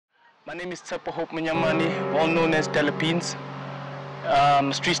My name is Tsepo Hope Mnyamani, well known as Dela Beanz.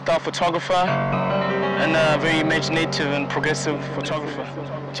 I'm a street style photographer and a very imaginative and progressive photographer.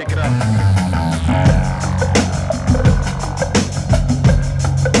 Check it out.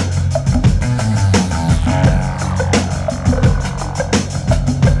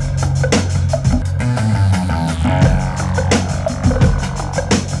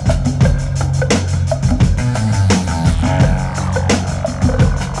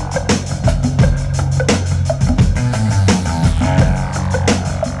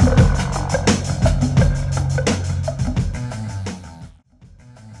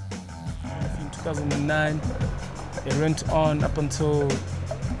 In 2009, it went on up until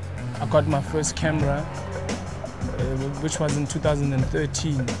I got my first camera, which was in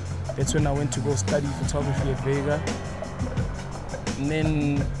 2013. That's when I went to go study photography at Vega. And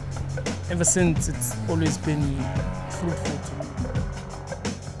then ever since, it's always been fruitful to me.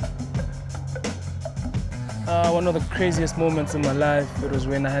 One of the craziest moments in my life, it was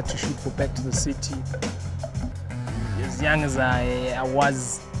when I had to shoot for Back to the City. As young as I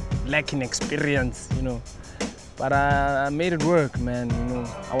was, lacking experience, you know, but I made it work, man. You know,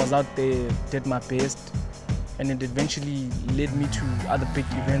 I was out there, did my best, and it eventually led me to other big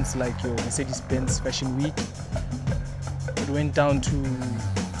events like your Mercedes-Benz Fashion Week. It went down to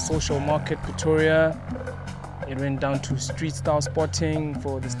Social Market Pretoria. It went down to street style spotting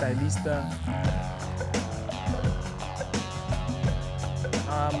for the Stylista.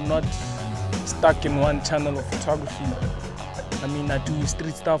 I'm not stuck in one channel of photography. I mean, I do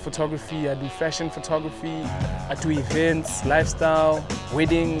street style photography, I do fashion photography, I do events, lifestyle,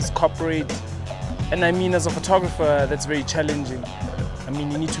 weddings, corporate. And I mean, as a photographer, that's very challenging. I mean,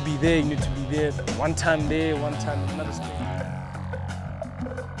 you need to be there, one time there, one time in another space.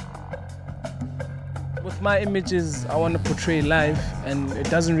 With my images, I want to portray life, and it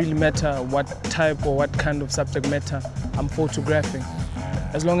doesn't really matter what type or what kind of subject matter I'm photographing.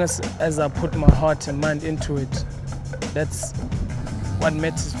 As long as I put my heart and mind into it, that's what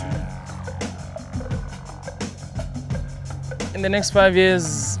matters to me. In the next 5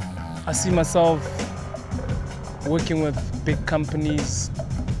 years, I see myself working with big companies,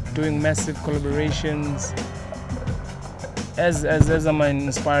 doing massive collaborations. As I'm an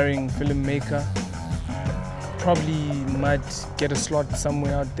inspiring filmmaker, probably might get a slot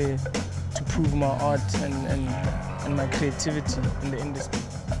somewhere out there to prove my art and my creativity in the industry.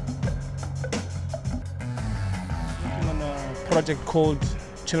 Project called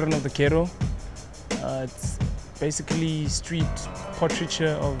Children of the Ghetto. It's basically street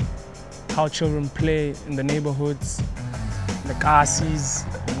portraiture of how children play in the neighborhoods, in the casies,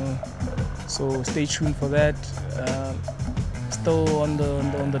 you know. So stay tuned for that. Still on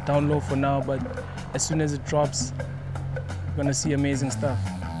the down low for now, but as soon as it drops, you're gonna see amazing stuff.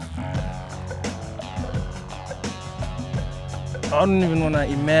 I don't even wanna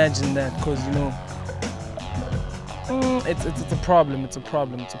imagine that, because you know, it's a problem.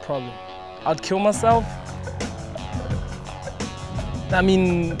 I'd kill myself. I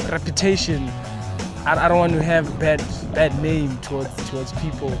mean, reputation. I don't want to have bad name towards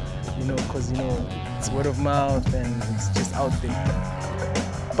people, you know, because you know it's word of mouth and it's just out there.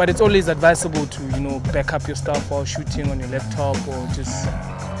 But it's always advisable to, you know, back up your stuff while shooting on your laptop or just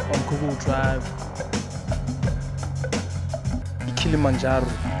on Google Drive. Kilimanjaro.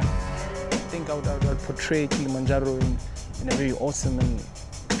 I think I would portray Kilimanjaro in a very awesome and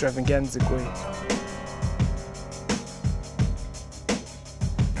extravaganza way.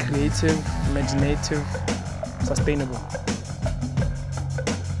 Creative, imaginative, sustainable.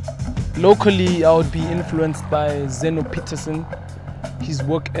 Locally, I would be influenced by Venotv. His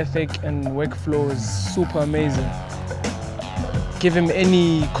work ethic and workflow is super amazing. Give him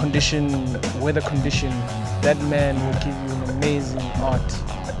any condition, weather condition, that man will give you an amazing art.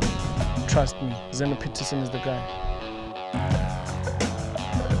 Trust me, Venotv is the guy.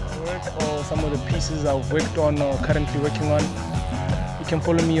 Work or some of the pieces I've worked on or currently working on, you can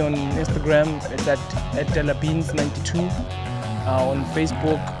follow me on Instagram. It's at Dela Beanz 92. On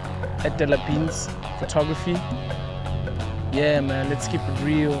Facebook at Dela Beanz Photography. Yeah, man, let's keep it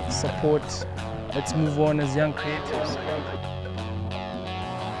real. Support. Let's move on as young creatives.